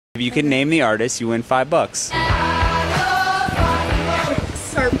If you can name the artist, you win $5.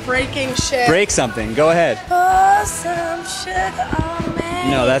 Start breaking shit. Break something. Go ahead. Pour some sugar on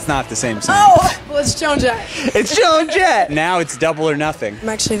me. No, that's not the same song. Oh, well, it's Joan Jett. It's Joan Jett. Now it's double or nothing. I'm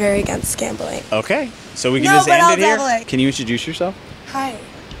actually very against gambling. Okay, so we can just end I'll it here. double it. Can you introduce yourself? Hi,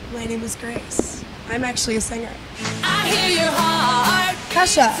 my name is Grace. I'm actually a singer. I hear your heart.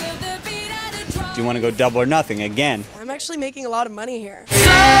 Kesha. Do you want to go double or nothing again? I'm actually making a lot of money here.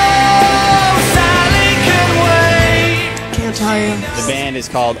 Can't tell you. The band is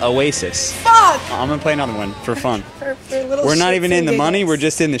called Oasis. Fuck! I'm gonna play another one for fun. For little We're not shits even and in the money, giggles. we're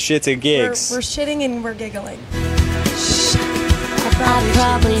just in the shits and gigs. We're shitting and we're giggling. I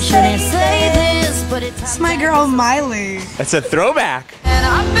probably shouldn't say this, but It's my girl Miley. That's a throwback. And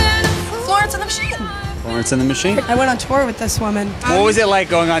I've been Florence and the Machine. Florence and the Machine. I went on tour with this woman. What was it like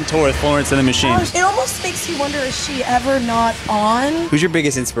going on tour with Florence and the Machine? It almost makes you wonder, is she ever not on? Who's your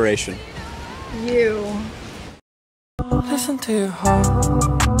biggest inspiration? You. Listen to your heart.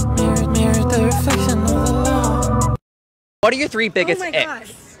 Mirror the reflection of the law. What are your 3 biggest Oh my God.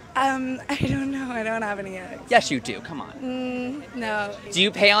 icks? I don't know. I don't have any eggs. Yes, you do. Come on. No. Do you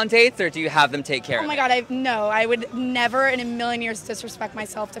pay on dates or do you have them take care Oh of my it? God, no. I would never in a million years disrespect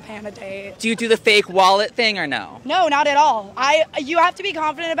myself to pay on a date. Do you do the fake wallet thing or no? No, not at all. You have to be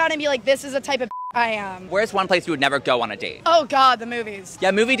confident about it and be like, this is the type of I am. Where's one place you would never go on a date? Oh God, the movies.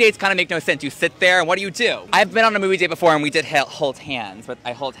 Yeah, movie dates kind of make no sense. You sit there and what do you do? I've been on a movie date before and we did hold hands, but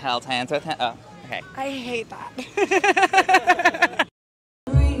I held hands with him. Oh, okay. I hate that.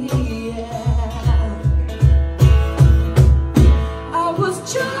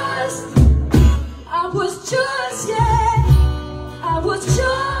 I was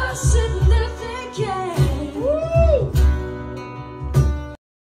just sitting there thinking. Woo!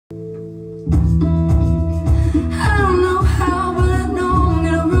 I don't know how, but I know I'm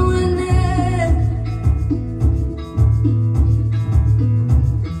gonna ruin it.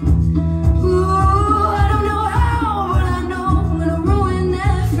 Ooh, I don't know how, but I know I'm gonna ruin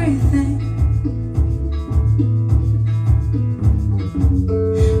everything.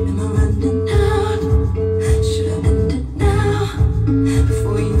 Am I running out? Should I end it now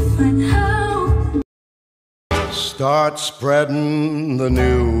before you find out? Start spreading the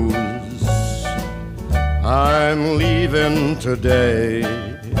news. I'm leaving today.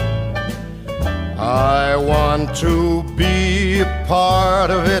 I want to be a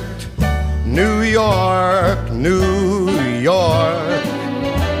part of it. New York, New York.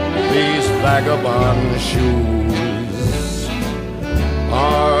 These vagabond shoes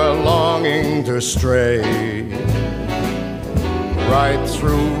are longing to stray right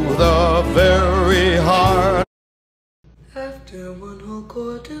through the very heart. After one whole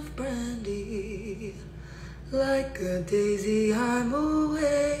quart of brandy, like a daisy I'm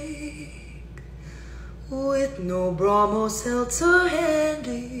awake, with no Bromo seltzer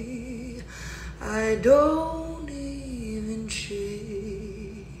handy, I don't even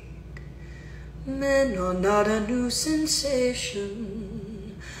shake. Men are not a new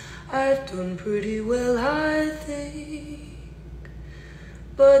sensation, I've done pretty well I think,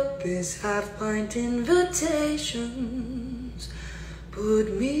 but this half-pint invitations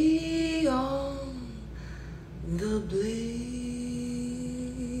put me on the blink.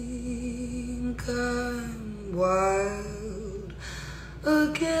 I'm wild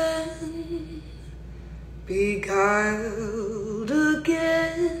again, beguiled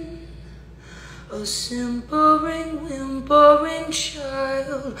again, a simpering, whimpering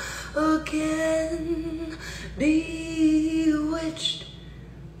child again, bewitched,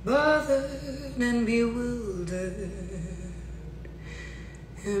 bothered and bewildered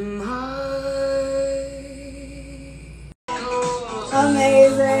am I.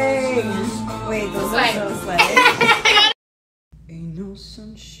 Amazing. Wait, those are so sweaty. Ain't no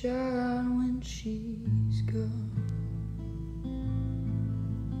sunshine when she's gone.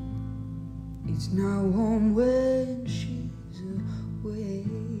 It's not warm when she's away.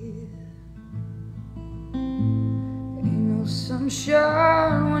 Ain't no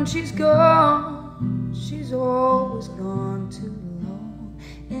sunshine when she's gone. She's always gone too long.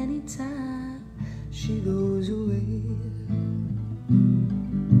 Anytime she goes away,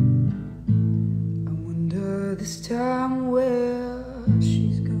 I wonder this time where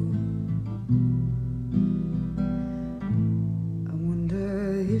she's gone. I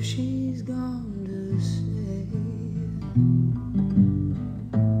wonder if she's gone to stay.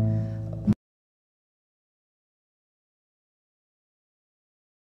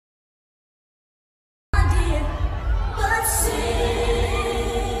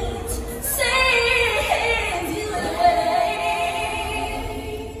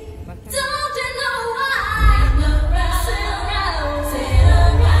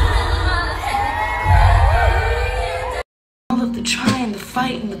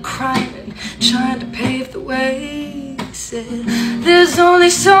 there's only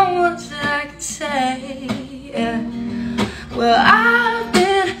so much that I can say, yeah. Well, I've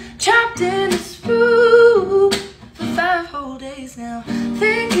been trapped in this room for 5 whole days now,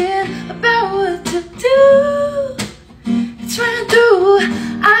 thinking about what to do. It's running through.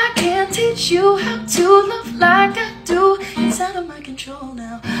 I can't teach you how to love like I do. It's out of my control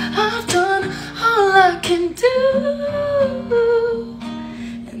now. I've done all I can do,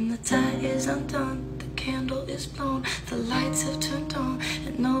 and the tie is undone. The candle is blown. The lights have turned on,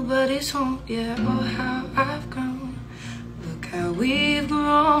 and nobody's home. Yeah, oh how I've grown. Look how we've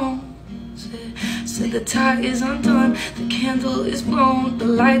grown. Said the tie is undone, the candle is blown, the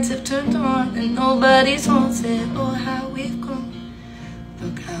lights have turned on, and nobody's home. Said, oh how we've grown,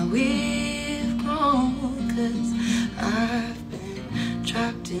 look how we've grown. 'Cause I've been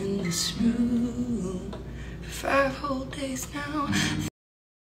trapped in this room for 5 whole days now.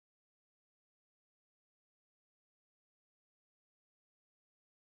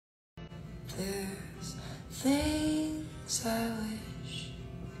 There's things I wish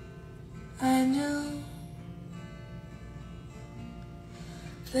I knew.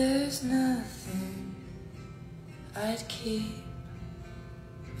 There's nothing I'd keep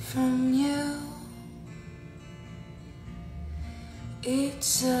from you.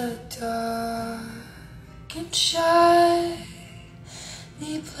 It's a dark and shiny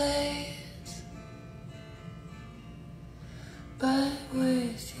place, but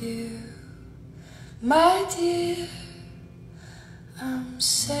with you, my dear, I'm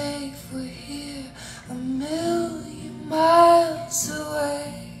safe. We're here, 1,000,000 miles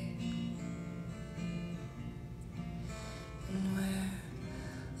away, and we're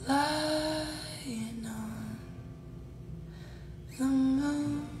lying on the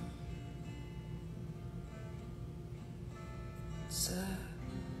moon. It's a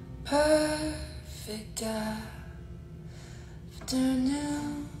perfect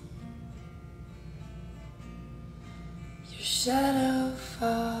afternoon. Your shadow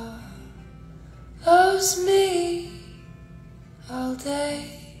follows me all day,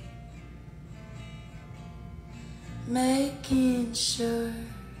 making sure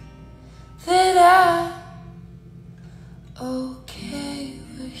that I'm okay.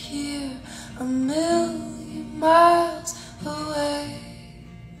 We're here, 1,000,000 miles away.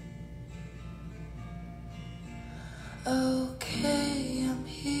 Okay, I'm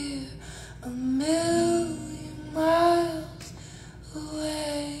here, 1,000,000 miles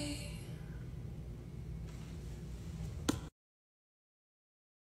away.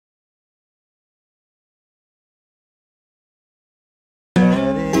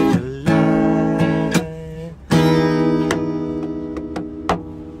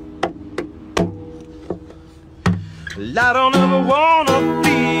 I don't ever wanna be